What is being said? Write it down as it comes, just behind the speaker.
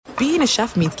being a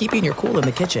chef means keeping your cool in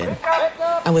the kitchen.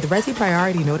 And with Resi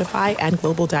Priority Notify and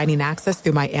Global Dining Access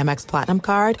through my Amex Platinum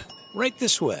card, Right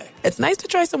this way. it's nice to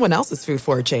try someone else's food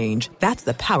for a change. That's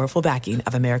the powerful backing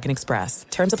of American Express.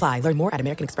 Terms apply. Learn more at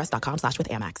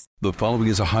americanexpress.com/withAmex. The following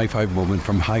is a high-five moment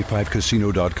from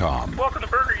highfivecasino.com. Welcome to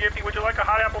Burger Yippee. Would you like a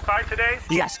hot apple pie today?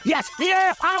 Yes, yeah,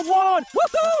 I won!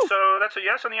 Woohoo! So that's a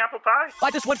yes on the apple pie? I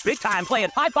just went big time playing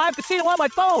High Five Casino on my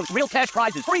phone. Real cash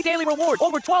prizes, free daily rewards,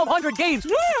 over 1,200 games.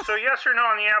 Yeah! So yes or no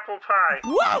on the apple pie?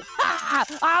 Whoa! Ha!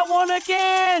 I won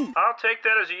again! I'll take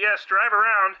that as a yes. Drive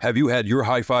around. Have you had your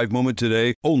high-five moment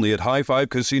today? Only at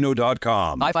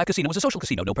highfivecasino.com. High Five Casino is a social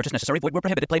casino. No purchase necessary. Void where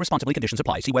prohibited. Play responsibly. Conditions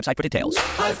apply. See website for details.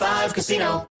 High Five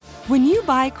Casino. When you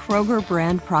buy Kroger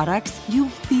brand products, you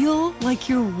feel like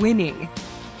you're winning.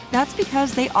 That's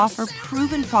because they offer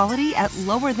proven quality at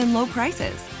lower than low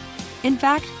prices. In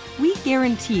fact, we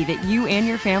guarantee that you and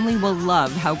your family will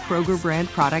love how Kroger brand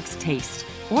products taste,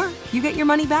 or you get your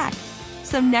money back.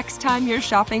 So next time you're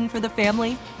shopping for the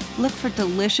family, look for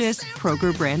delicious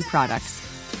Kroger brand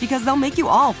products, because they'll make you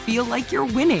all feel like you're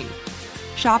winning.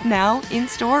 Shop now,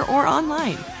 in-store, or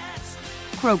online.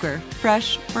 Kroger,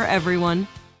 fresh for everyone.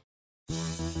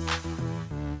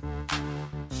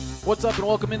 What's up, and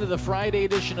welcome into the Friday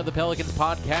edition of the Pelicans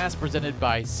podcast presented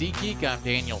by SeatGeek. I'm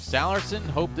Daniel Sallerson.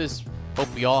 Hope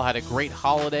we all had a great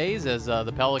holidays, as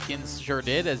the Pelicans sure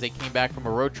did, as they came back from a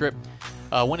road trip,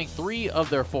 winning 3 of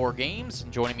their 4 games.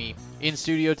 Joining me in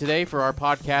studio today for our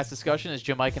podcast discussion is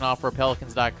Jim Eichenhoff for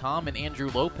Pelicans.com and Andrew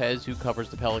Lopez, who covers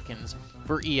the Pelicans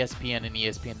for ESPN and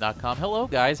ESPN.com. Hello,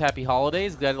 guys. Happy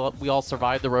holidays. Glad we all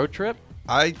survived the road trip.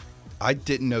 I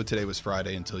didn't know today was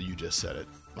Friday until you just said it.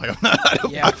 Like,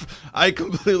 I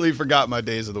completely forgot my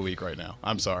days of the week right now.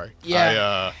 I'm sorry.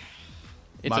 Yeah.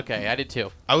 It's okay. I did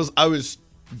too. I was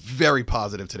very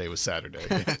positive today was Saturday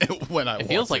when I. It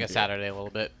feels like a Saturday a little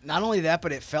bit. Not only that,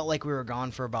 but it felt like we were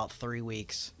gone for about 3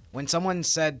 weeks. When someone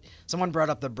brought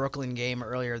up the Brooklyn game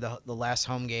earlier, the last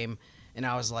home game, and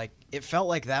I was like, it felt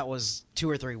like that was 2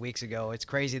 or 3 weeks ago. It's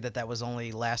crazy that was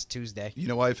only last Tuesday. You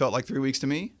know why it felt like 3 weeks to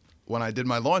me? When I did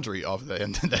my laundry off the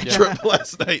end of that trip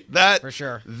last night. That for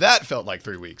sure. That felt like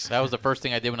 3 weeks. That was the first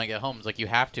thing I did when I get home. It's like you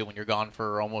have to when you're gone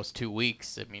for almost 2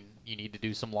 weeks. I mean, you need to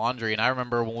do some laundry. And I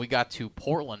remember when we got to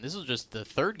Portland, this was just the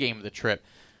 3rd game of the trip.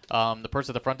 The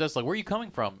person at the front desk was like, "Where are you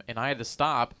coming from?" And I had to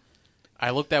stop. I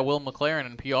looked at Will McLaren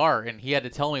in PR, and he had to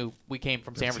tell me we came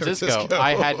from San Francisco.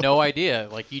 I had no idea.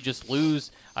 Like, you just lose.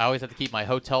 I always have to keep my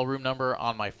hotel room number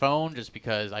on my phone just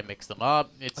because I mix them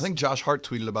up. I think Josh Hart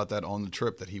tweeted about that on the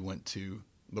trip, that he went to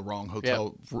the wrong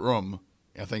hotel room.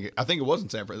 I think it was in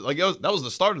San Francisco. Like, that was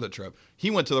the start of the trip. He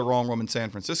went to the wrong room in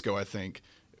San Francisco, I think,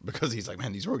 because he's like,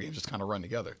 man, these road games just kind of run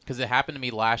together. Because it happened to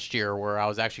me last year where I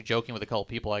was actually joking with a couple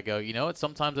people. I go, you know what,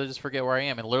 sometimes I just forget where I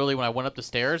am. And literally when I went up the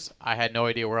stairs, I had no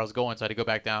idea where I was going, so I had to go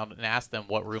back down and ask them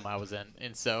what room I was in.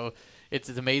 And so it's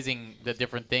amazing the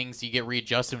different things you get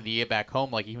readjusted when you get back home,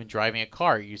 like even driving a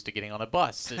car. You're used to getting on a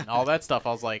bus and all that stuff.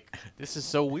 I was like, this is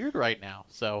so weird right now.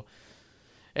 So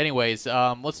anyways,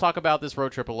 let's talk about this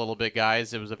road trip a little bit,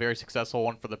 guys. It was a very successful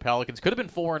one for the Pelicans. Could have been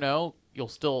 4-0. You'll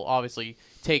still obviously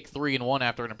take 3-1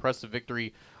 after an impressive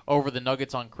victory over the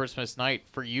Nuggets on Christmas night.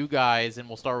 For you guys, and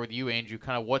we'll start with you, Andrew,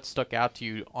 kind of what stuck out to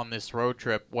you on this road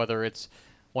trip, whether it's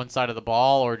one side of the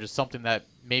ball or just something that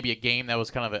maybe a game that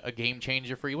was kind of a game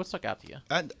changer for you? What stuck out to you?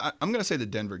 I'm going to say the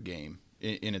Denver game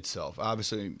in itself.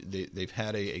 Obviously, they've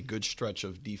had a good stretch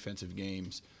of defensive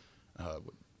games,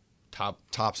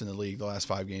 tops in the league the last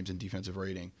 5 games in defensive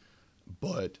rating.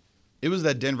 But it was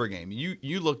that Denver game.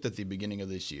 You looked at the beginning of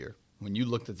this year, when you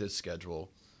looked at this schedule,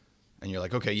 and you're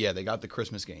like, okay, yeah, they got the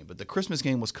Christmas game. But the Christmas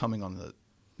game was coming on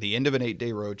the end of an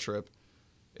 8-day road trip.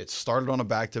 It started on a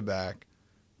back-to-back.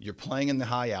 You're playing in the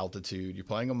high altitude. You're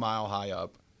playing a mile high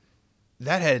up.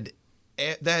 That had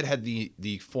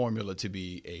the formula to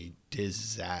be a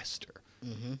disaster.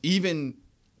 Mm-hmm. Even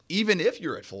if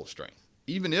you're at full strength,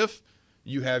 even if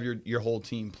you have your whole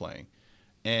team playing.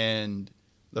 And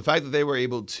the fact that they were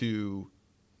able to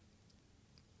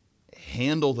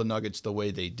handle the Nuggets the way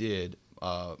they did,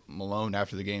 Malone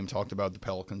after the game talked about the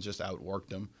Pelicans just outworked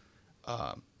them.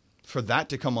 For that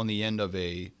to come on the end of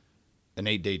an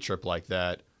 8-day trip like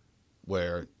that,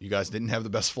 where you guys didn't have the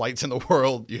best flights in the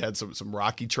world, you had some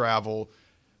rocky travel,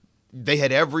 they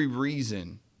had every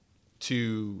reason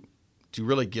to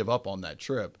really give up on that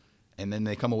trip. And then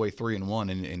they come away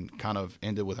 3-1 and kind of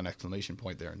ended with an exclamation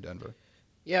point there in Denver.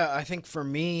 Yeah, I think for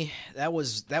me, that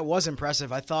was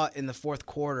impressive. I thought in the fourth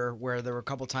quarter, where there were a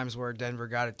couple times where Denver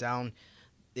got it down,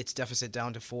 its deficit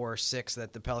down to 4 or 6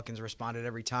 that the Pelicans responded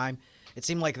every time. It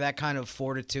seemed like that kind of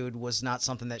fortitude was not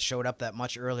something that showed up that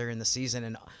much earlier in the season,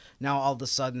 and now all of a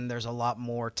sudden there's a lot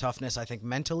more toughness, I think,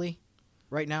 mentally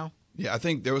right now. Yeah, I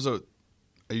think there was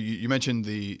you mentioned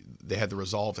they had the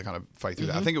resolve to kind of fight through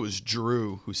that. I think it was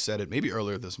Drew who said it maybe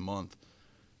earlier this month.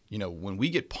 You know, when we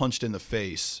get punched in the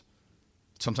face,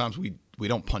 sometimes we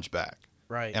don't punch back.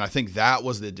 Right. And I think that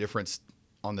was the difference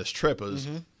on this trip is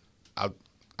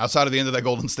outside of the end of that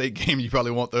Golden State game, you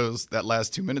probably want that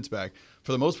last 2 minutes back.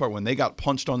 For the most part, when they got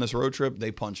punched on this road trip,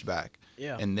 they punched back.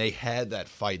 Yeah. And they had that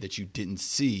fight that you didn't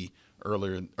see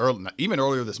even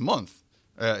earlier this month,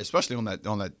 especially on that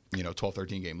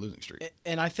 12-13 game losing streak.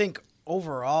 And I think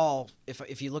overall,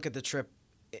 if you look at the trip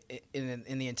in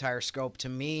the entire scope, to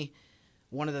me,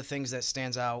 one of the things that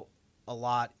stands out a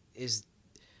lot is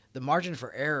the margin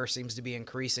for error seems to be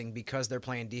increasing because they're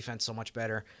playing defense so much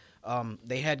better.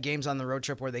 They had games on the road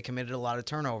trip where they committed a lot of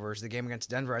turnovers. The game against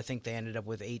Denver, I think they ended up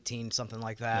with 18, something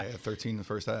like that. Yeah, 13 in the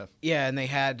first half. Yeah, and they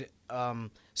had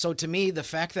so to me, the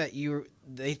fact that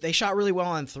they shot really well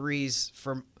on threes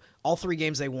from all 3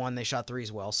 games they won, they shot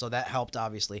threes well, so that helped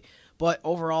obviously. But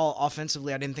overall,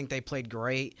 offensively, I didn't think they played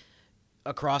great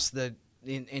across the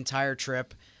entire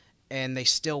trip, and they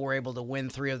still were able to win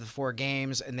 3 of the 4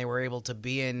 games, and they were able to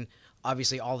be in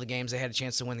obviously all the games. They had a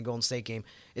chance to win the Golden State game.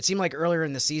 It seemed like earlier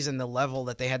in the season, the level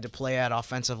that they had to play at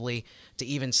offensively to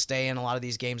even stay in a lot of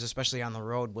these games, especially on the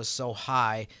road, was so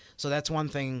high. So that's one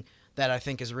thing that I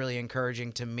think is really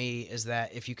encouraging to me, is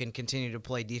that if you can continue to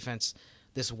play defense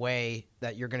this way,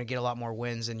 that you're going to get a lot more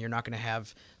wins, and you're not going to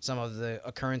have some of the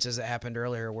occurrences that happened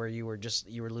earlier where you were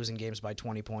losing games by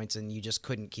 20 points and you just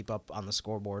couldn't keep up on the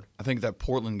scoreboard. I think that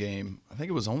Portland game, they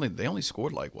only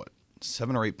scored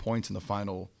 7 or 8 points in the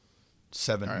final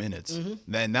 7 minutes.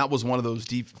 And that was one of those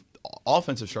deep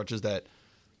offensive stretches that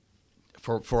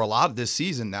for a lot of this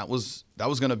season that was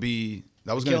going to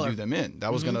do them in.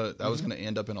 That was going to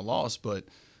end up in a loss, but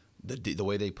the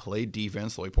way they played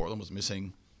defense, the way Portland was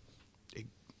missing an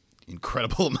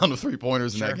incredible amount of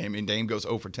 3-pointers in that game. And Dame goes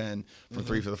 0 for 10 from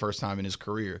 3 for the first time in his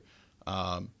career.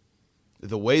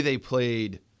 The way they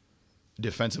played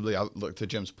defensively, look to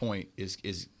Jim's point,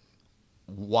 is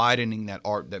widening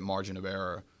that margin of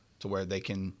error to where they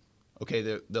can,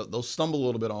 they'll stumble a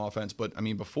little bit on offense, but I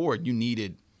mean, before you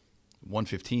needed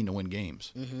 115 to win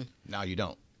games. Now you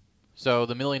don't. So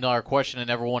the $1 million question,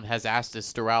 and everyone has asked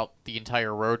this throughout the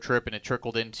entire road trip, and it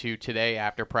trickled into today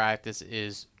after practice,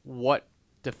 is what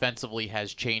defensively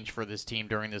has changed for this team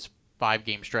during this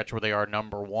 5-game stretch where they are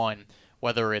number 1,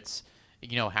 whether it's,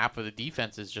 half of the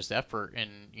defense is just effort.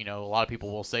 And, a lot of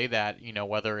people will say that,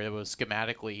 whether it was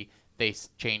schematically they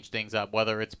changed things up,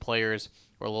 whether it's players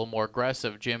were a little more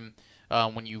aggressive. Jim,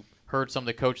 when you heard some of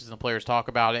the coaches and the players talk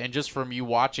about it, and just from you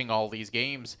watching all these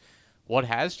games, what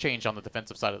has changed on the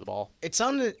defensive side of the ball? It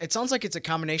sounds like it's a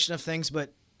combination of things,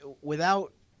 but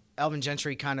without Alvin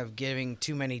Gentry kind of giving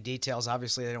too many details,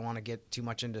 obviously they don't want to get too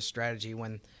much into strategy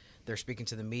when they're speaking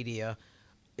to the media.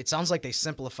 It sounds like they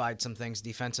simplified some things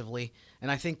defensively,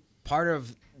 and I think part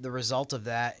of the result of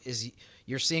that is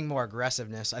you're seeing more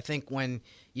aggressiveness. I think when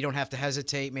you don't have to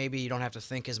hesitate, maybe you don't have to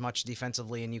think as much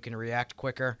defensively, and you can react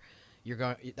quicker,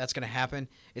 that's going to happen.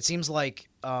 It seems like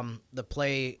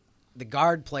the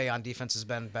guard play on defense has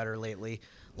been better lately.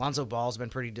 Lonzo Ball's been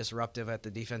pretty disruptive at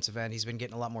the defensive end. He's been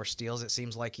getting a lot more steals. It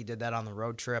seems like he did that on the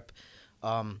road trip.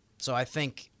 So I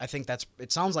think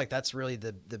it sounds like that's really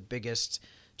the biggest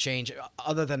change,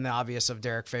 other than the obvious of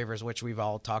Derek Favors, which we've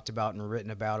all talked about and written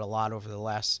about a lot over the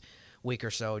last week or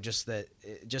so. Just that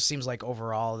it just seems like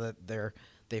overall that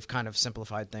they've kind of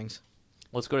simplified things.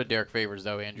 Let's go to Derek Favors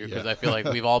though, Andrew, because I feel like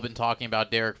we've all been talking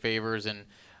about Derek Favors and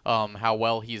how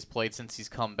well he's played since he's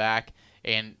come back,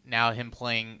 and now him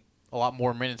playing a lot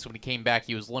more minutes. When he came back,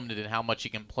 he was limited in how much he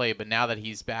can play, but now that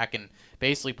he's back and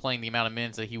basically playing the amount of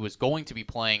minutes that he was going to be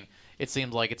playing, it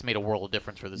seems like it's made a world of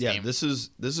difference for this team. Yeah, this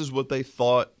is what they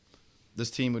thought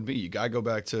this team would be. You got to go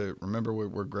back to remember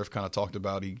where Griff kind of talked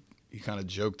about. He kind of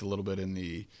joked a little bit in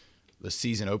the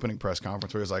season opening press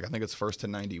conference where he was like, I think it's first to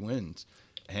 90 wins.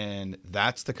 And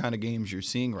that's the kind of games you're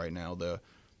seeing right now. The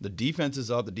defense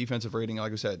is up. The defensive rating,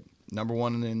 like I said, number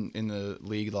 1 in the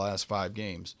league the last 5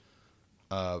 games.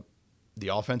 The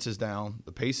offense is down,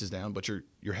 the pace is down, but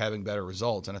you're having better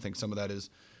results. And I think some of that is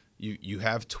you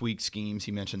have tweaked schemes.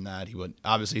 He mentioned that.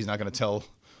 He's not going to tell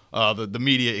the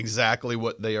media exactly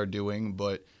what they are doing,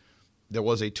 but there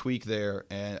was a tweak there.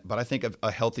 But I think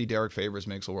a healthy Derek Favors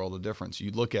makes a world of difference.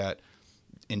 You look at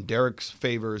in Derek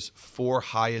Favors' 4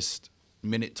 highest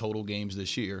minute total games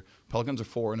this year, Pelicans are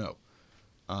 4-0.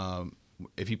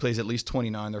 if he plays at least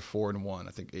 29, they're 4-1.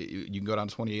 I think you can go down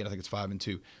to 28. I think it's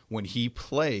 5-2. When he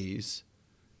plays,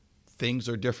 things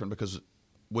are different because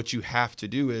what you have to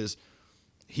do is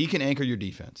he can anchor your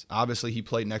defense. Obviously, he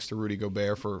played next to Rudy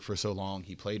Gobert for so long.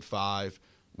 He played 5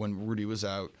 when Rudy was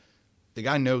out. The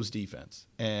guy knows defense.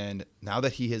 And now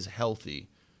that he is healthy,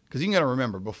 because you got to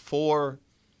remember, before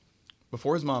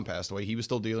his mom passed away, he was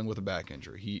still dealing with a back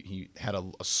injury. He had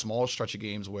a small stretch of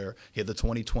games where he had the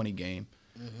 2020 game.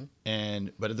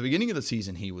 But at the beginning of the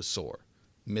season, he was sore.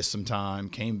 Missed some time,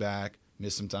 came back,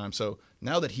 missed some time. So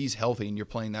now that he's healthy and you're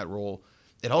playing that role,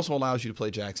 it also allows you to play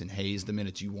Jackson Hayes the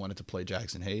minutes you wanted to play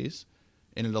Jackson Hayes,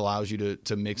 and it allows you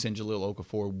to mix in Jahlil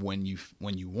Okafor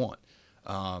when you want.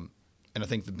 And I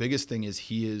think the biggest thing is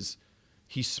he's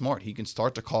smart. He can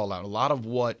start to call out. A lot of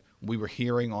what we were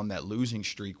hearing on that losing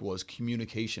streak was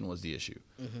communication was the issue,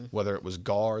 whether it was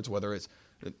guards, whether it's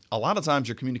 – a lot of times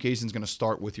your communication is going to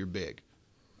start with your big.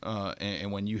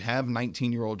 And when you have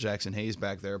 19-year-old Jackson Hayes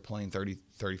back there playing 30,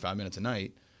 35 minutes a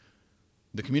night,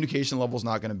 the communication level is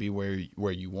not going to be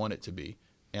where you want it to be.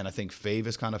 And I think Fave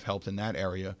has kind of helped in that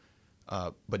area.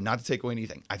 But not to take away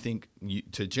anything, I think,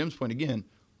 to Jim's point again,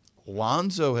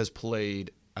 Lonzo has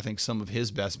played, I think, some of his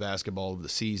best basketball of the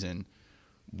season,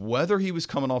 whether he was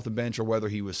coming off the bench or whether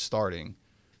he was starting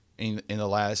in the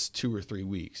last 2 or 3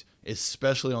 weeks,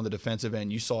 especially on the defensive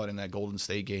end. You saw it in that Golden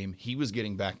State game. He was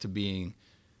getting back to being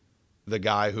the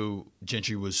guy who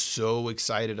Gentry was so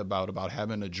excited about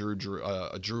having a Drew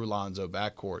Lonzo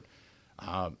backcourt.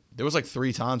 There was like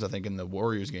 3 times, I think, in the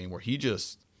Warriors game where he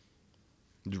just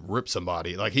ripped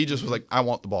somebody. Like, he just was like, I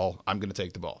want the ball. I'm going to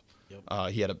take the ball.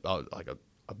 Yep. He had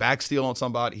a back steal on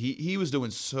somebody. He was doing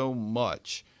so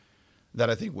much that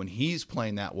I think when he's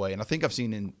playing that way, and I think I've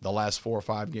seen in the last 4 or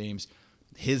 5 games,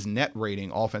 his net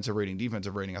rating, offensive rating,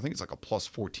 defensive rating, I think it's like a plus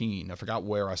 14. I forgot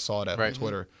where I saw that on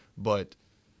Twitter. But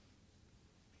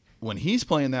when he's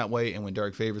playing that way and when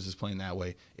Derek Favors is playing that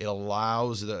way, it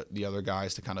allows the other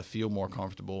guys to kind of feel more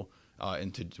comfortable.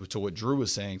 And to what Drew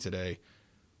was saying today,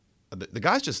 the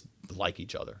guys just like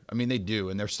each other. I mean, they do,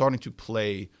 and they're starting to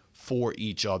play for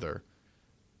each other,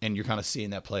 and you're kind of seeing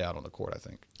that play out on the court, I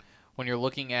think. When you're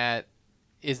looking at,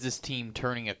 is this team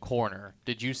turning a corner,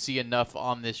 did you see enough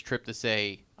on this trip to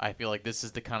say, I feel like this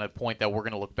is the kind of point that we're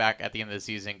going to look back at the end of the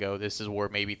season and go, this is where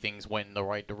maybe things went in the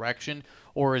right direction?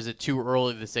 Or is it too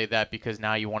early to say that because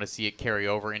now you want to see it carry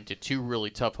over into 2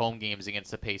 really tough home games against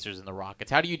the Pacers and the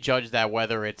Rockets? How do you judge that,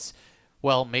 whether it's,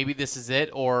 well, maybe this is it,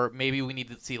 or maybe we need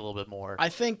to see a little bit more? I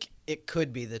think it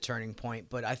could be the turning point,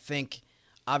 but I think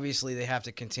obviously they have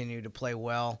to continue to play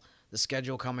well. The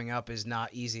schedule coming up is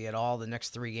not easy at all. The next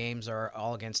 3 games are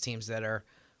all against teams that are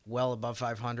well above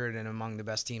 500 and among the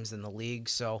best teams in the league.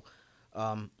 So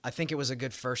I think it was a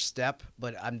good first step,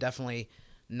 but I'm definitely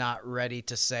not ready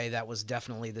to say that was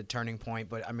definitely the turning point.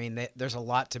 But, I mean, there's a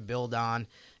lot to build on.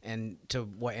 And to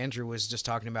what Andrew was just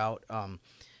talking about,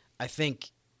 I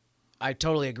think I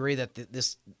totally agree that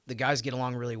the guys get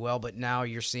along really well, but now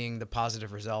you're seeing the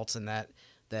positive results, and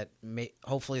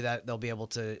hopefully that they'll be able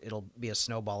to, it'll be a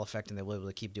snowball effect and they'll be able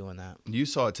to keep doing that. You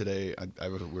saw it today. We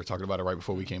were talking about it right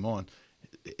before we came on.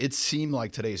 It seemed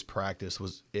like today's practice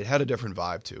it had a different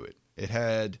vibe to it. It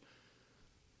had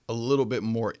a little bit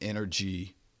more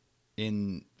energy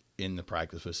in the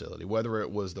practice facility, whether it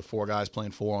was the 4 guys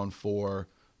playing 4-on-4.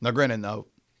 Now, granted,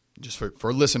 just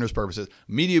for listeners' purposes,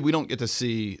 media, we don't get to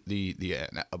see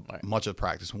much of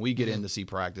practice. When we get in to see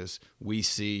practice, we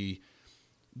see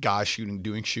guys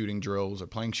doing shooting drills or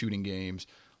playing shooting games.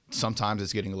 Sometimes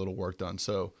it's getting a little work done.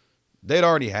 So they'd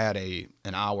already had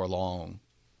an hour-long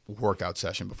workout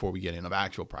session before we get into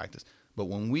actual practice. But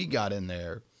when we got in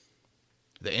there,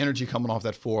 the energy coming off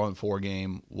that 4-on-4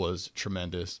 game was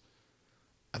tremendous.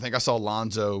 I think I saw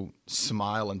Lonzo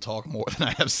smile and talk more than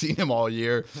I have seen him all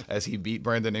year as he beat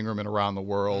Brandon Ingram and around the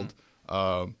world.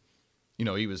 He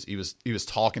was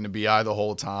talking to BI the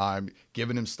whole time,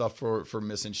 giving him stuff for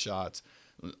missing shots.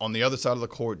 On the other side of the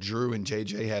court, Drew and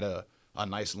JJ had a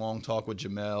nice long talk with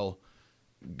Jamel,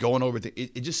 going over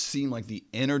it just seemed like the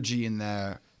energy in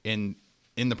there in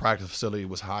the practice facility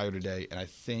was higher today. And I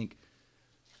think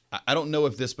I don't know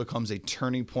if this becomes a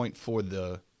turning point for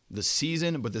the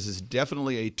season, but this is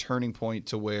definitely a turning point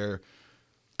to where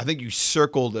I think you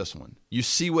circle this one. You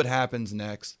see what happens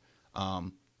next.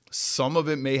 Some of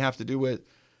it may have to do with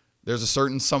there's a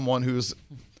certain someone who's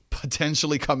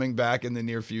potentially coming back in the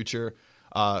near future,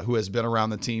 who has been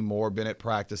around the team more, been at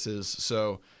practices.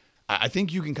 So I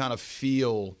think you can kind of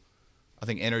feel, I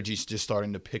think energy's just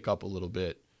starting to pick up a little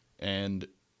bit. And,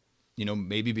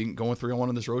 maybe going 3-on-1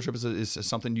 on this road trip is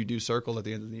something you do circle at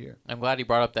the end of the year. I'm glad he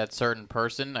brought up that certain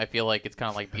person. I feel like it's kind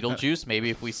of like Beetlejuice. Maybe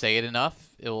if we say it enough,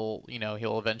 he'll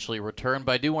eventually return.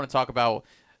 But I do want to talk about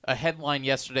a headline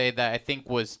yesterday that I think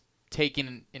was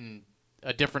taken in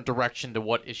a different direction to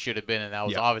what it should have been, and that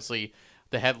was obviously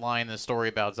the headline, the story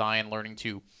about Zion learning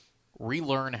to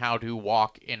relearn how to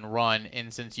walk and run.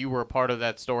 And since you were a part of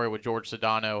that story with George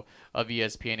Sedano of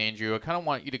ESPN, Andrew, I kind of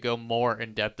want you to go more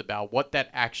in depth about what that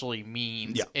actually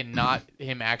means and not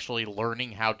him actually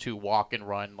learning how to walk and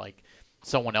run like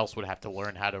someone else would have to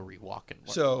learn how to re-walk and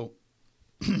run. So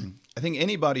I think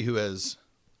anybody who has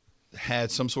had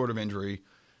some sort of injury,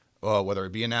 whether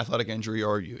it be an athletic injury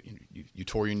or you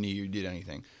tore your knee, you did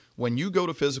anything, when you go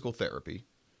to physical therapy,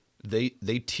 they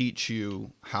teach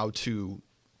you how to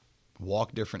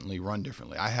walk differently, run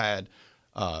differently. I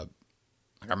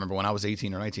remember when I was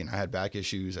 18 or 19, I had back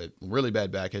issues, really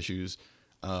bad back issues,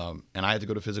 and I had to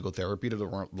go to physical therapy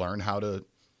to learn how to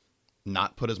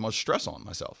not put as much stress on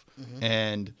myself. Mm-hmm.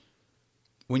 And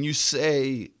when you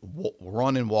say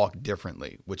run and walk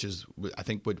differently, which is, I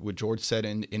think, what George said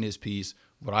in his piece,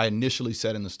 what I initially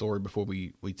said in the story before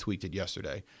we tweaked it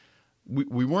yesterday,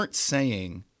 we weren't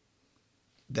saying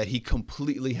that he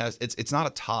completely has. It's not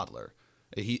a toddler.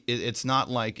 It's not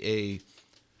like a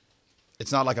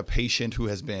patient who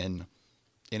has been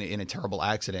in a terrible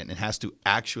accident and has to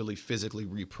actually physically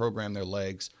reprogram their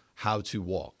legs how to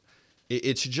walk.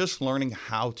 It's just learning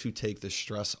how to take the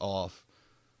stress off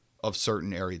of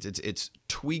certain areas. It's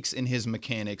tweaks in his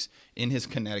mechanics, in his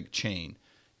kinetic chain,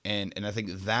 and I think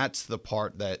that's the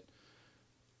part that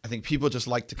I think people just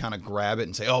like to kind of grab it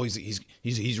and say, oh, he's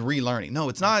relearning. No,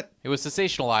 it's not. It was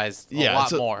sensationalized a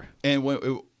lot more. And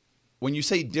when you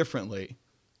say differently,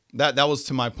 that was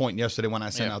to my point yesterday when I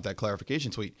sent out that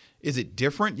clarification tweet. Is it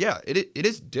different? Yeah, it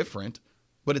is different,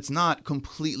 but it's not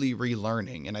completely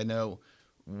relearning. And I know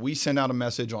we send out a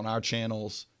message on our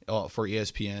channels for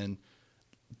ESPN.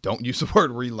 Don't use the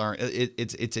word relearn.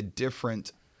 It's a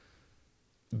different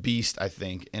beast, I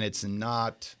think, and it's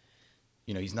not.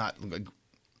 It's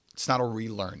not a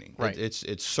relearning. Right.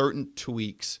 It's certain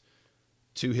tweaks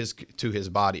to his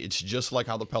body. It's just like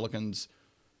how the Pelicans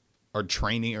are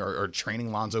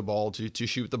training Lonzo Ball to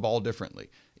shoot the ball differently.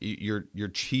 You're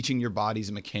teaching your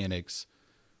body's mechanics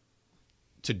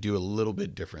to do a little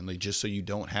bit differently, just so you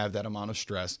don't have that amount of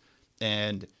stress.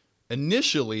 And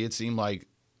initially, it seemed like,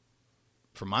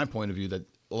 from my point of view, that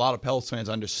a lot of Pels fans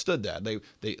understood that. They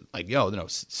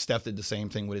Steph did the same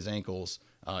thing with his ankles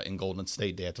in Golden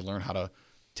State. They had to learn how to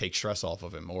take stress off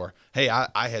of him. Or, hey,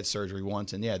 I had surgery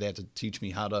once, and they had to teach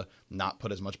me how to not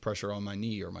put as much pressure on my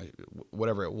knee or my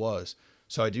whatever it was.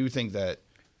 So I do think that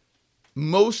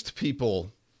most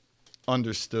people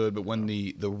understood, but when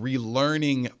the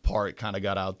relearning part kind of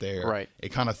got out there, it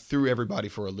kind of threw everybody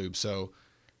for a loop. So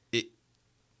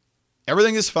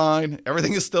everything is fine.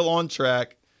 Everything is still on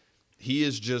track. He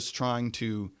is just trying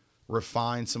to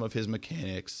refine some of his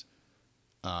mechanics.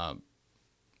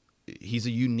 He's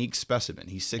a unique specimen.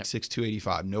 He's 6'6",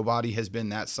 285. Nobody has been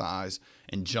that size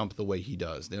and jumped the way he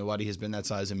does. Nobody has been that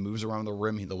size and moves around the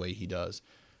rim the way he does.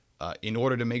 In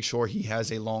order to make sure he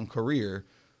has a long career,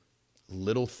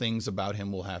 little things about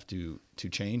him will have to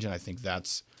change, and I think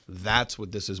that's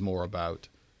what this is more about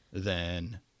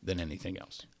than anything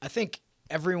else. I think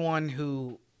everyone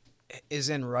who is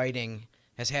in writing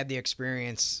has had the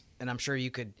experience, and I'm sure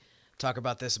you could talk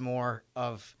about this more,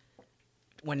 of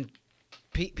when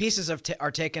pieces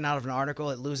are taken out of an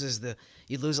article,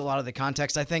 you lose a lot of the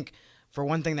context. I think, for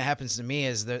one thing that happens to me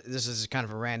is that this is kind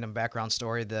of a random background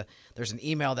story. There's an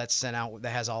email that's sent out that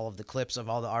has all of the clips of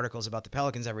all the articles about the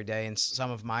Pelicans every day, and some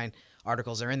of mine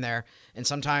articles are in there. And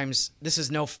sometimes this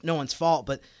is no one's fault,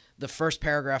 but the first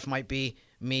paragraph might be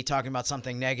me talking about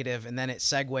something negative, and then it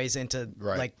segues into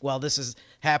like, well, this has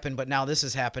happened, but now this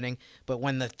is happening. But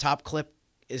when the top clip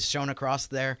is shown across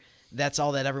there, that's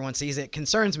all that everyone sees. It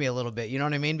concerns me a little bit, you know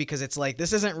what I mean? Because it's like,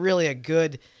 this isn't really a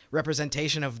good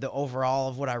representation of the overall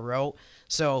of what I wrote.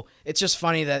 So it's just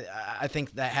funny that I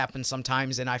think that happens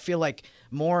sometimes. And I feel like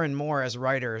more and more as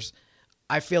writers,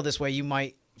 I feel this way. You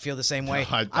might feel the same way.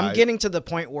 I'm getting to the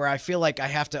point where I feel like I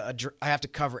have to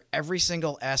cover every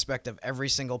single aspect of every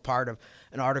single part of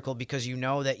an article, because you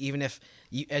know that even if,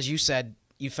 as you said,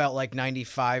 you felt like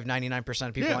 99%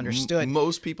 of people understood.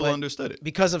 Most people understood it.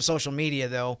 Because of social media,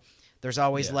 though, there's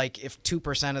always like, if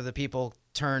 2% of the people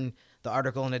turn the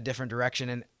article in a different direction.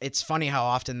 And it's funny how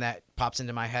often that pops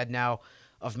into my head now,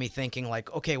 of me thinking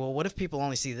like, okay, well, what if people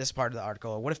only see this part of the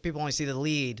article? Or what if people only see the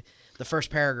lead, the first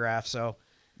paragraph? So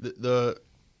the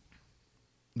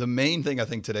main thing I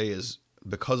think today is,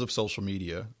 because of social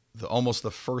media, almost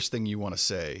the first thing you want to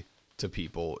say to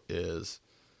people is,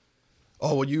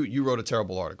 oh, well, you wrote a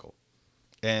terrible article,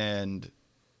 and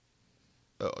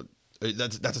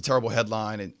that's a terrible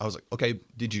headline. And I was like, okay,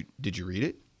 did you read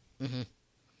it? Mm-hmm.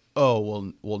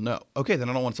 Oh, well, no. Okay, then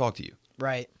I don't want to talk to you.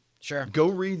 Right. Sure. Go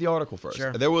read the article first.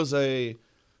 Sure. It was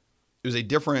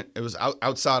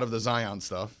outside of the Zion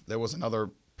stuff. There was another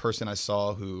person I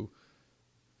saw who,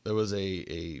 there was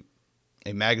a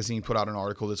magazine put out an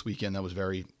article this weekend that was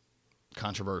very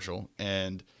controversial,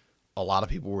 and a lot of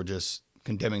people were just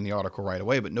condemning the article right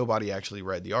away, but nobody actually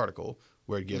read the article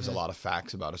where it gives a lot of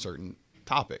facts about a certain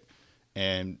topic.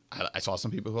 And I saw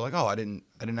some people who were like, oh, I didn't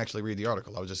actually read the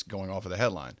article. I was just going off of the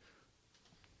headline.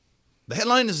 The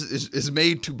headline is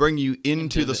made to bring you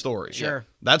into the story. Sure.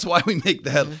 That's why we make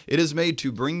the headline. It is made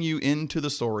to bring you into the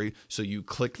story, so you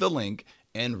click the link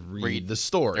and read the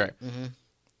story. Right.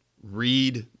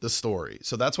 Read the story.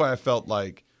 So that's why I felt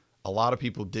like a lot of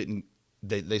people didn't.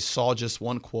 They saw just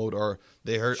one quote, or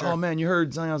they heard, oh man, you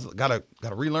heard Zion's gotta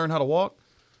relearn how to walk.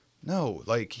 No,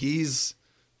 like it's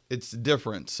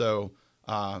different. So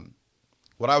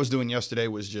what I was doing yesterday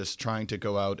was just trying to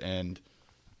go out and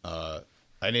I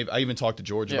even talked to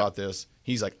George about this.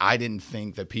 He's like, I didn't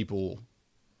think that people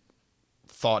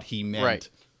thought he meant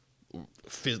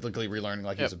physically relearning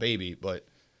like he was a baby, but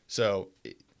so.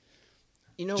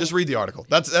 Just read the article.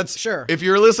 That's sure. If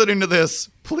you're listening to this,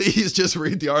 please just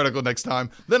read the article next time.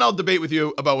 Then I'll debate with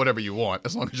you about whatever you want,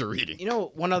 as long as you're reading.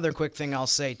 One other quick thing I'll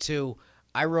say too.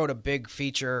 I wrote a big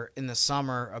feature in the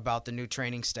summer about the new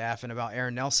training staff and about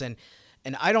Aaron Nelson,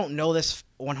 and I don't know this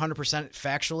 100%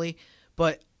 factually,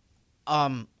 but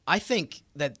I think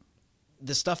that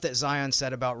the stuff that Zion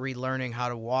said about relearning how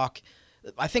to walk,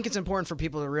 I think it's important for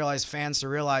people to realize, fans to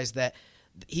realize that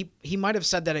he might have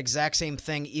said that exact same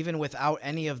thing even without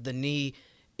any of the knee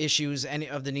issues, any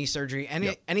of the knee surgery,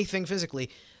 anything physically.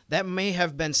 That may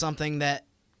have been something that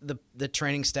the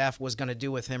training staff was going to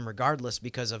do with him regardless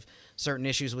because of certain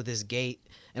issues with his gait.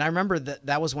 And I remember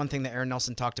that was one thing that Aaron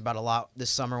Nelson talked about a lot this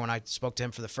summer when I spoke to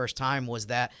him for the first time, was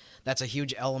that's a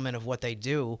huge element of what they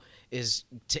do is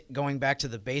going back to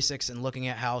the basics and looking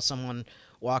at how someone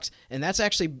walks. And that's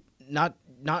actually not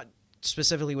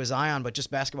specifically with Zion, but just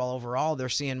basketball overall. They're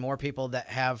seeing more people that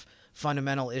have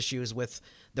fundamental issues with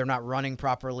they're not running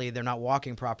properly, they're not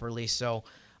walking properly. So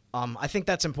I think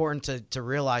that's important to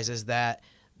realize, is that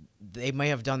they may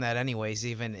have done that anyways.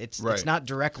 Even it's not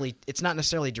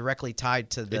necessarily directly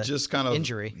tied to the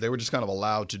injury. They were just kind of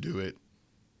allowed to do it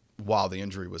while the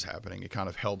injury was happening. It kind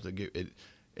of helped to get it.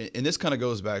 And this kind of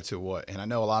goes back to what, and I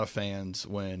know a lot of fans,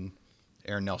 when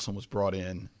Aaron Nelson was brought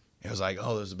in, it was like,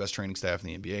 oh, there's the best training staff in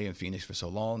the NBA in Phoenix for so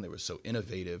long. They were so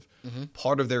innovative. Mm-hmm.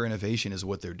 Part of their innovation is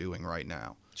what they're doing right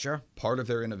now. Sure. Part of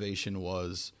their innovation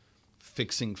was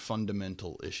fixing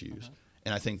fundamental issues. Mm-hmm.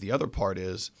 And I think the other part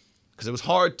is, because it was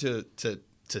hard to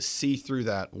see through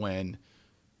that when,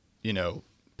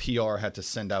 PR had to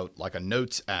send out like a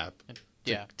notes app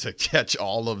to catch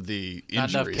all of the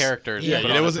injuries. Not enough characters. Yeah,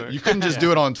 it wasn't. You couldn't just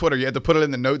do it on Twitter. You had to put it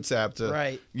in the notes app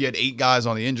You had 8 guys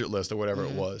on the injured list or whatever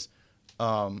it was.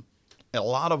 A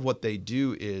lot of what they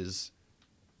do is,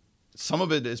 some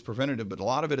of it is preventative, but a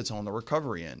lot of it is on the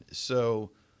recovery end.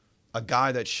 So a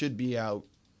guy that should be out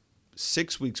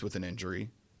 6 weeks with an injury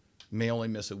may only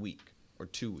miss a week or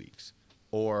 2 weeks.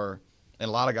 And a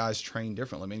lot of guys train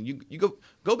differently. I mean, you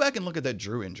go back and look at that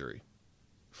Drew injury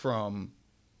from,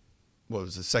 what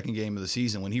was the second game of the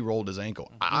season when he rolled his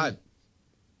ankle. Mm-hmm.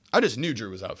 I just knew Drew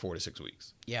was out 4 to 6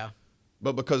 weeks. Yeah.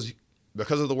 But because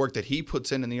of the work that he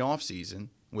puts in the offseason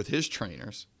with his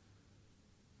trainers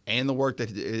and the work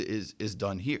that is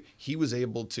done here, he was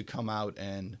able to come out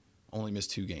and only miss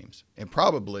 2 games. And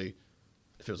probably,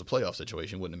 if it was a playoff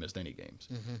situation, wouldn't have missed any games.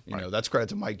 Mm-hmm. That's credit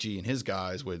to Mike G and his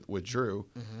guys with Drew.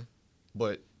 Mm-hmm.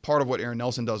 But part of what Aaron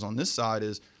Nelson does on this side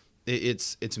is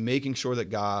it's making sure that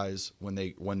guys, when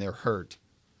they're hurt,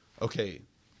 okay,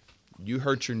 you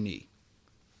hurt your knee,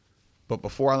 but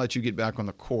before I let you get back on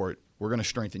the court, we're going to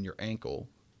strengthen your ankle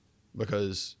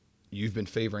because you've been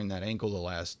favoring that ankle the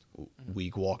last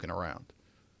week walking around.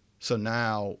 So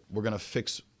now we're going to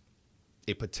fix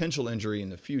a potential injury in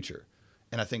the future.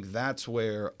 And I think that's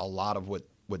where a lot of what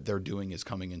they're doing is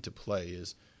coming into play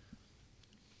is,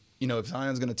 if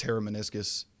Zion's going to tear a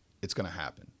meniscus, it's going to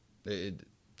happen.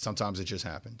 Sometimes it just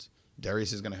happens.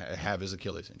 Darius is going to have his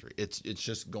Achilles injury. It's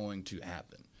just going to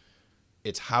happen.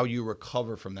 It's how you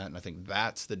recover from that. And I think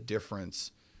that's the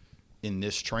difference in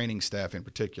this training staff in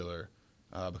particular,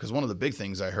 because one of the big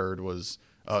things I heard was,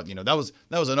 that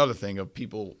was another thing of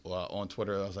people on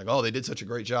Twitter. I was like, oh, they did such a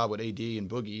great job with AD and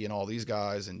Boogie and all these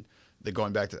guys, and they're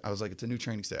going back to. I was like, it's a new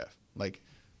training staff. Like,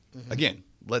 again,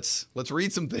 let's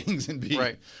read some things and be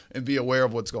Right. and be aware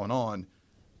of what's going on.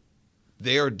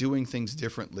 They are doing things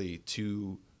differently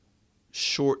to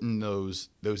shorten those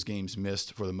games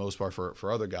missed for the most part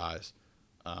for other guys,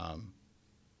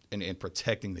 and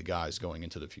protecting the guys going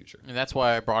into the future. And that's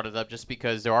why I brought it up, just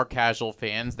because there are casual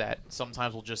fans that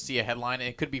sometimes will just see a headline, and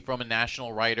it could be from a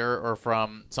national writer or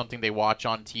from something they watch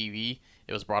on TV.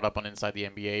 It was brought up on Inside the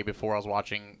NBA before I was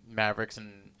watching Mavericks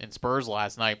and Spurs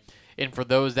last night. And for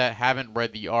those that haven't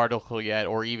read the article yet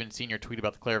or even seen your tweet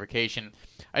about the clarification,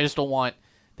 I just don't want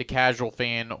the casual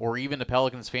fan or even the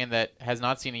Pelicans fan that has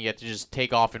not seen it yet to just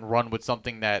take off and run with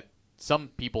something that some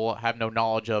people have no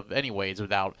knowledge of anyways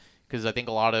without, because I think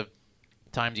a lot of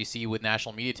times you see with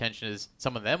national media attention is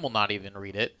some of them will not even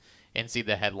read it and see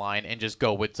the headline and just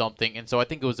go with something. And so I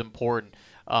think it was important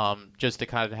just to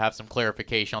kind of have some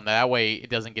clarification on that. That way it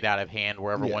doesn't get out of hand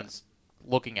where everyone's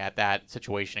looking at that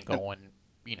situation and going,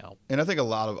 And I think a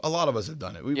lot of us have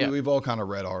done it. We've all kind of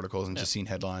read articles and just seen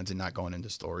headlines and not going into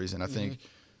stories. And I think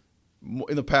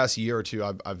in the past year or two,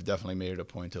 I've definitely made it a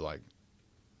point to like,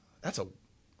 that's a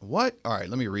what? All right,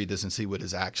 let me read this and see what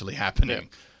is actually happening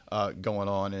going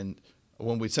on. And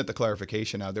when we sent the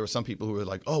clarification out, there were some people who were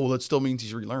like, oh, well, it still means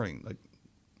he's relearning. Like,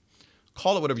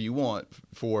 call it whatever you want.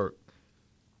 For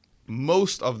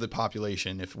most of the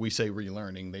population, if we say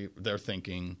relearning, they're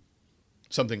thinking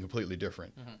something completely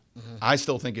different. I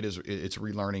still think it's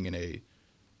relearning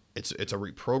it's a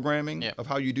reprogramming of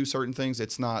how you do certain things.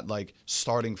 It's not like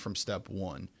starting from step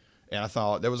one. And I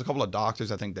thought there was a couple of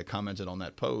doctors, I think, that commented on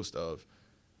that post of,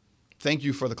 thank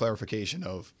you for the clarification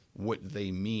of what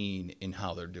they mean in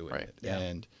how they're doing it. Yeah.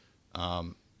 And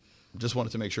just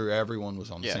wanted to make sure everyone was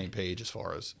on the same page as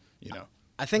far as,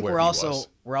 I think where we're he also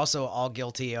was. all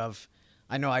guilty of.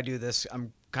 I know I do this.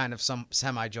 I'm kind of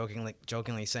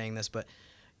jokingly saying this, but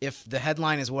if the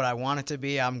headline is what I want it to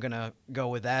be, I'm gonna go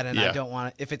with that, and I don't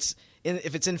want to. If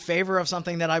it's in favor of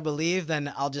something that I believe,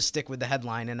 then I'll just stick with the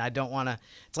headline, and I don't want to.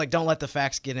 It's like, don't let the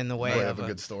facts get in the way of a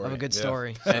good story. Of a good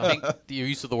story. And I think the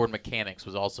use of the word mechanics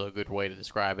was also a good way to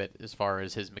describe it, as far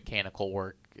as his mechanical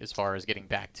work, as far as getting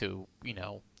back to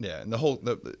Yeah, and the whole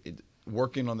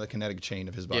working on the kinetic chain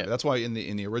of his body. That's why in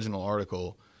the original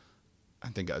article, I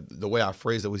think the way I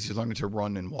phrased it was he's learning to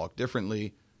run and walk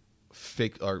differently,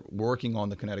 or working on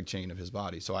the kinetic chain of his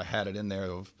body. So I had it in there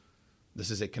of,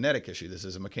 this is a kinetic issue, this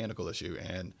is a mechanical issue,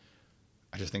 and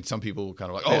I just think some people kind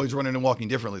of like, oh, he's running and walking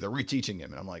differently, they're reteaching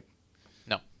him, and I'm like,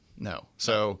 no.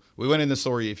 So we went in the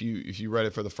story. If you read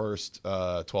it for the first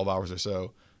 12 hours or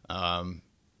so,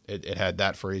 it had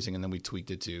that phrasing, and then we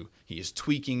tweaked it to, he is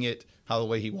tweaking it how the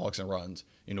way he walks and runs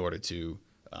in order to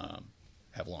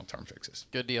have long-term fixes.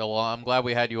 Good deal. Well, I'm glad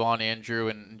we had you on, Andrew,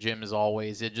 and Jim, as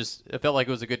always. It felt like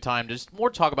it was a good time. Just more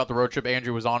talk about the road trip.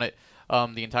 Andrew was on it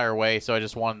the entire way, so I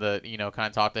just wanted to, kind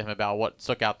of talk to him about what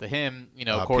stuck out to him.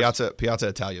 Of course, Piazza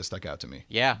Italia stuck out to me.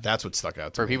 Yeah, that's what stuck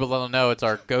out to me. For people that don't know, it's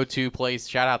our go-to place.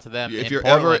 Shout out to them. If you're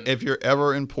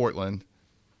ever in Portland,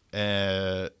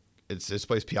 it's this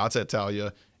place, Piazza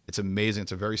Italia. It's amazing.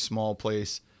 It's a very small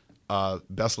place.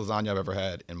 Best lasagna I've ever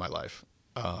had in my life.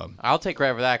 I'll take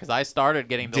credit for that because I started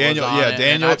getting the Daniel, lasagna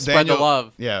and I've spread the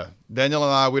love. Yeah, Daniel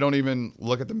and I, we don't even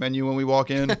look at the menu when we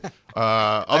walk in.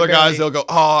 Other guys, they'll go,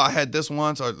 oh, I had this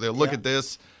once, or they'll look at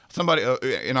this. Somebody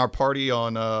in our party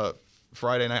on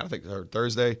Friday night, I think, or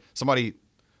Thursday, somebody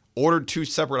ordered two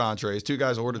separate entrees. Two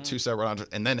guys ordered two separate entrees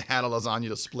and then had a lasagna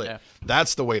to split. Yeah.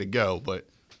 That's the way to go, but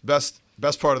best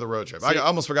part of the road trip. I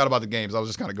almost forgot about the games. I was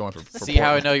just kind of going for See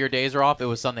how I know your days are off? It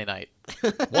was Sunday night.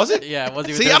 Was it? Yeah, it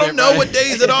wasn't even See, I don't know what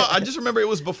days at all. I just remember it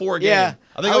was before a game. Yeah,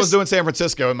 I think I was doing San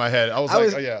Francisco in my head. I was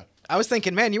like, oh, yeah. I was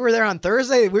thinking, man, you were there on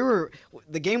Thursday.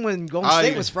 The game when Golden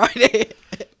State was Friday.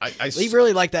 We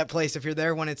really like that place if you're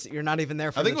there when you're not even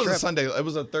there for the trip. I think it was a Sunday. It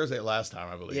was a Thursday last time,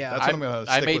 I believe. Yeah. That's what I'm going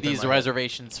to I made these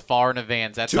reservations far in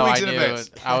advance. That's how I knew.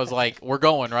 I was like, we're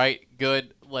going, right?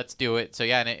 Good. Let's do it. So,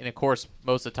 yeah, and of course,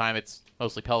 most of the time it's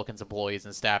mostly Pelicans employees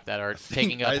and staff that are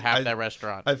taking up half that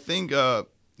restaurant. I think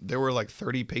there were like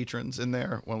 30 patrons in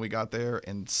there when we got there,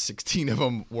 and 16 of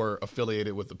them were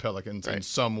affiliated with the Pelicans in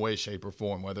some way, shape, or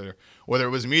form, whether it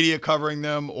was media covering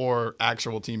them or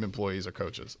actual team employees or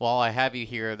coaches. While I have you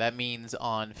here, that means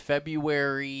on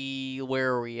February,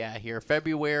 where are we at here?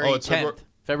 February 10th.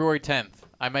 February 10th.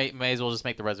 I may as well just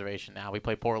make the reservation now. We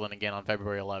play Portland again on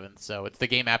February 11th, so it's the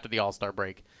game after the All-Star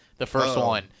break. The first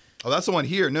one. Oh, that's the one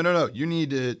here. No. You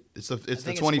need it. It's the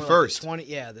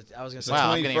 21st. I was gonna say.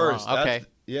 Wow, I'm getting it wrong. Okay.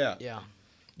 Yeah.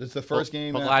 It's the first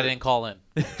game. I'm glad I didn't call in.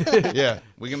 Yeah,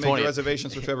 we can make 20th.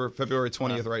 reservations for February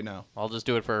 20th right now. I'll just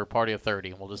do it for a party of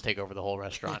 30, and we'll just take over the whole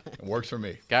restaurant. It works for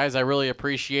me. Guys, I really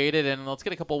appreciate it, and let's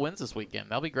get a couple wins this weekend.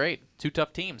 That'll be great. 2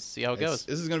 tough teams. See how it goes.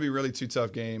 This is going to be really 2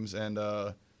 tough games, and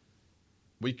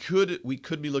we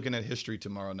could be looking at history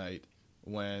tomorrow night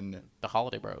when The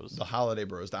Holiday Bros. The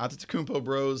Antetokounmpo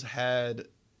Bros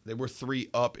they were 3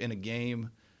 up in a game.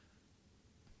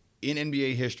 In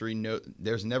NBA history,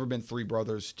 there's never been 3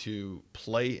 brothers to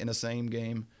play in the same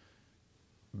game.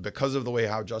 Because of the way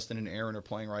how Justin and Aaron are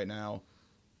playing right now,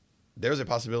 there's a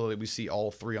possibility we see all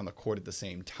 3 on the court at the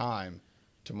same time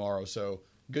tomorrow. So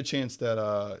good chance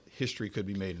that history could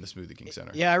be made in the Smoothie King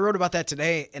Center. Yeah, I wrote about that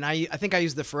today, and I think I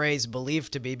used the phrase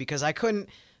 "believed to be" because I couldn't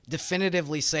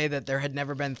definitively say that there had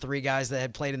never been 3 guys that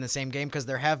had played in the same game because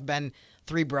there have been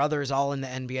 3 brothers all in the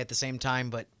NBA at the same time,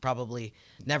 but probably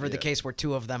never the case where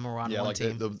 2 of them are on one like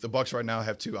team. the Bucks right now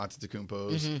have 2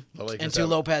 Antetokounmpos. The Lakers And 2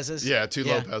 Lopez's. Yeah, 2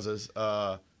 Lopez's.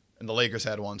 And the Lakers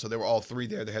had 1, so they were all 3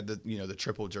 there. They had the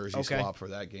triple jersey swap for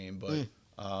that game. But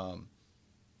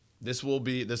this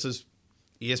is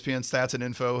ESPN stats and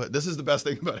info. This is the best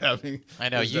thing about having. I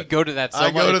know you go to that. So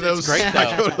I go to those. It's great, though.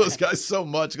 I go to those guys so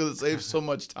much because it saves so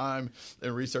much time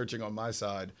in researching on my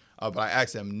side. But I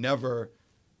asked them never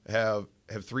have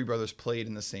 3 brothers played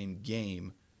in the same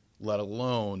game, let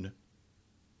alone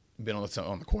been on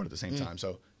the court at the same time.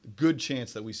 So good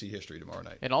chance that we see history tomorrow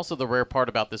night. And also the rare part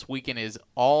about this weekend is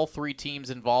all 3 teams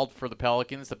involved for the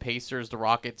Pelicans, the Pacers, the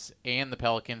Rockets, and the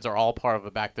Pelicans are all part of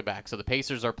a back-to-back. So the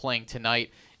Pacers are playing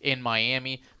tonight in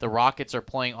Miami. The Rockets are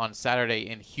playing on Saturday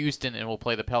in Houston and will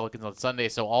play the Pelicans on Sunday.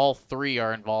 So all 3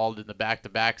 are involved in the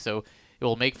back-to-back. So it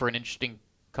will make for an interesting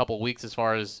couple weeks as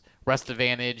far as rest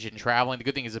advantage and traveling. The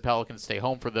good thing is the Pelicans stay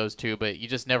home for those 2, but you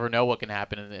just never know what can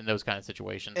happen in those kind of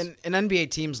situations. And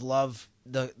NBA teams love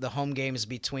the home games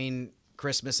between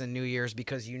Christmas and New Year's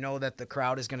because you know that the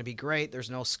crowd is going to be great. There's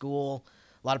no school.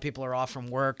 A lot of people are off from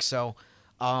work, so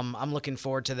I'm looking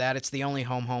forward to that. It's the only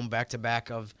home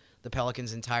back-to-back of the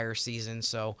Pelicans' entire season,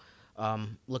 so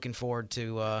looking forward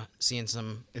to seeing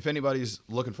some. If anybody's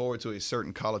looking forward to a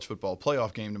certain college football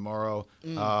playoff game tomorrow,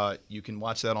 you can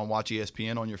watch that on Watch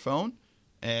ESPN on your phone,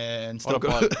 and still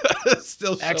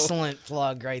still show. Excellent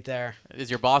plug right there.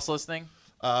 Is your boss listening?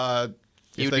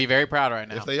 He would be very proud right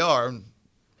now. If they are,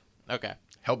 okay.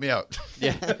 Help me out.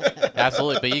 Yeah,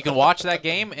 absolutely. But you can watch that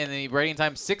game, and the rating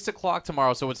time 6 o'clock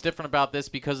tomorrow. So what's different about this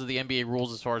because of the NBA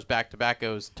rules as far as back-to-back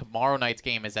goes, tomorrow night's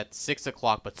game is at 6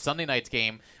 o'clock, but Sunday night's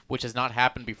game, which has not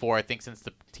happened before, I think since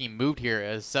the team moved here,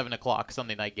 is 7 o'clock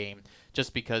Sunday night game,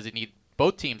 just because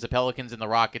both teams, the Pelicans and the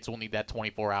Rockets, will need that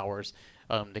 24 hours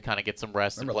to kind of get some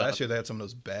rest. Remember last year they had some of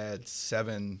those bad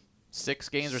 6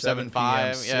 games or 7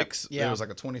 5. 6. Yeah. There was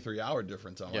like a 23-hour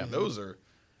difference on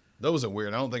those are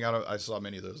weird. I don't think I saw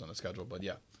many of those on the schedule, but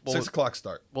yeah. 6 o'clock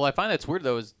start. Well, I find that's weird,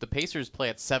 though, is the Pacers play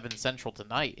at 7 Central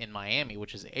tonight in Miami,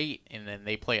 which is 8, and then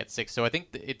they play at 6. So I think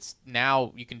it's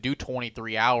now you can do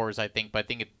 23 hours, I think, but I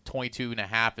think 22 and a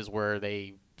half is where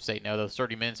they say, no, those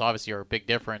 30 minutes obviously are a big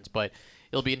difference, but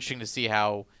it'll be interesting to see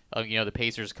how the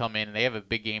Pacers come in, and they have a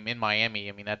big game in Miami.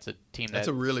 I mean, that's a team that's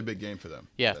a really big game for them.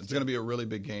 Yeah. It's going to be a really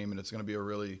big game, and it's going to be a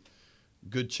really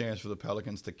good chance for the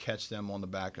Pelicans to catch them on the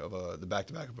back of the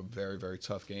back-to-back of a very, very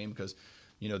tough game because,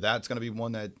 that's going to be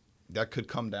one that could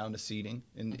come down to seeding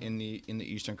in the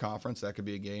Eastern Conference. That could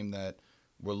be a game that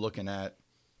we're looking at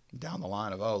down the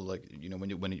line of when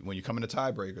you come into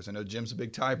tiebreakers. I know Jim's a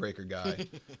big tiebreaker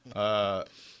guy.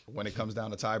 When it comes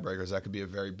down to tiebreakers, that could be a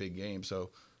very big game.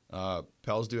 So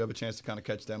Pels do have a chance to kind of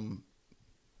catch them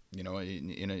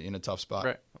in a tough spot.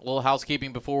 Right. A little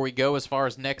housekeeping before we go. As far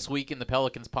as next week in the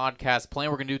Pelicans podcast plan,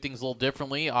 we're going to do things a little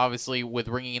differently. Obviously, with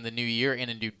ringing in the new year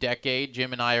and a new decade,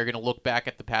 Jim and I are going to look back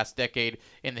at the past decade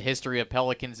in the history of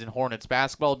Pelicans and Hornets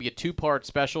basketball. It'll be a 2-part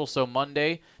special. So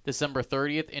Monday, December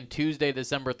 30th, and Tuesday,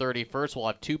 December 31st, we'll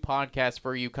have 2 podcasts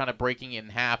for you, kind of breaking it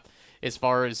in half as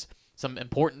far as some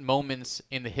important moments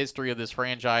in the history of this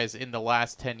franchise in the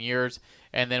last 10 years.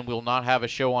 And then we'll not have a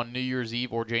show on New Year's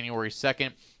Eve or January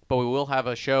 2nd. But we will have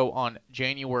a show on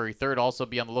January 3rd. Also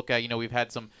be on the lookout. We've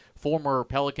had some former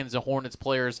Pelicans and Hornets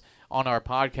players on our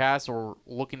podcast. We're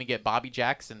looking to get Bobby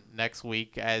Jackson next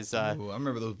week as I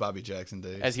remember those Bobby Jackson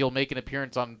days. As he'll make an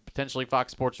appearance on potentially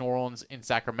Fox Sports New Orleans in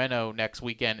Sacramento next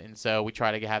weekend. And so we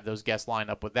try to have those guests lined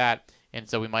up with that. And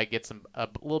so we might get a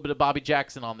little bit of Bobby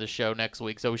Jackson on this show next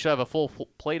week. So we should have a full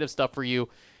plate of stuff for you.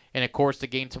 And, of course, the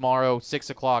game tomorrow, 6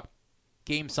 o'clock.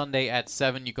 Game Sunday at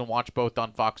 7. You can watch both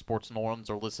on Fox Sports New Orleans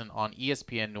or listen on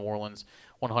ESPN New Orleans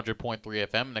 100.3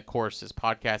 FM. And of course, this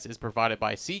podcast is provided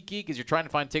by SeatGeek. As you're trying to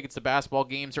find tickets to basketball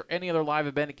games or any other live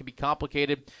event, it can be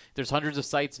complicated. There's hundreds of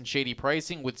sites and shady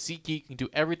pricing. With SeatGeek, you can do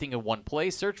everything in one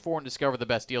place. Search for and discover the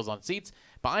best deals on seats,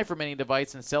 buy from any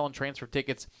device, and sell and transfer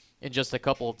tickets in just a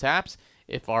couple of taps.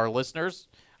 If our listeners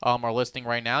are listening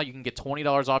right now, you can get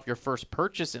 $20 off your first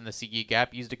purchase in the SeatGeek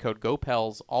app. Use the code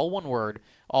GOPELS, all one word,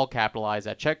 all capitalized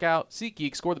at checkout.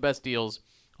 SeatGeek, score the best deals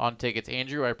on tickets.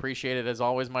 Andrew, I appreciate it as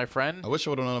always, my friend. I wish I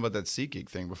would have known about that SeatGeek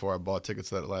thing before I bought tickets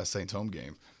to that last Saints home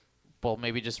game. Well,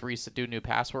 maybe just do a new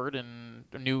password and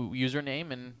a new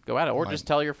username and go at it, or just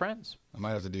tell your friends. I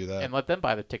might have to do that and let them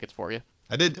buy the tickets for you.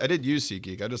 I did use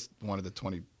SeatGeek. I just wanted the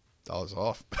 $20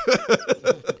 off.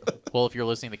 Well, if you're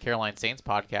listening to the Carolina Saints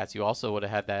podcast, you also would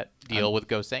have had that deal with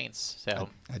Go Saints. So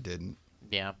I didn't.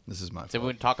 Yeah, this is my fault. So we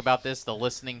would talk about this, the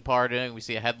listening part. We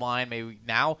see a headline. Maybe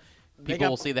now people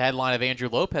will see the headline of Andrew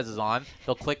Lopez is on.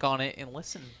 They'll click on it and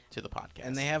listen to the podcast.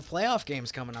 And they have playoff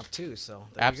games coming up too. So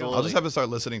absolutely, I'll just have to start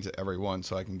listening to everyone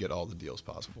so I can get all the deals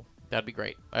possible. That'd be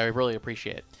great. I really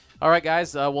appreciate it. All right,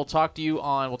 guys, we'll talk to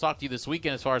you this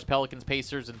weekend as far as Pelicans,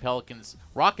 Pacers, and Pelicans,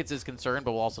 Rockets is concerned.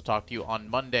 But we'll also talk to you on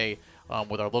Monday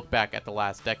with our look back at the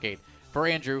last decade. For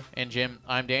Andrew and Jim,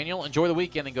 I'm Daniel. Enjoy the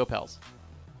weekend and go Pels.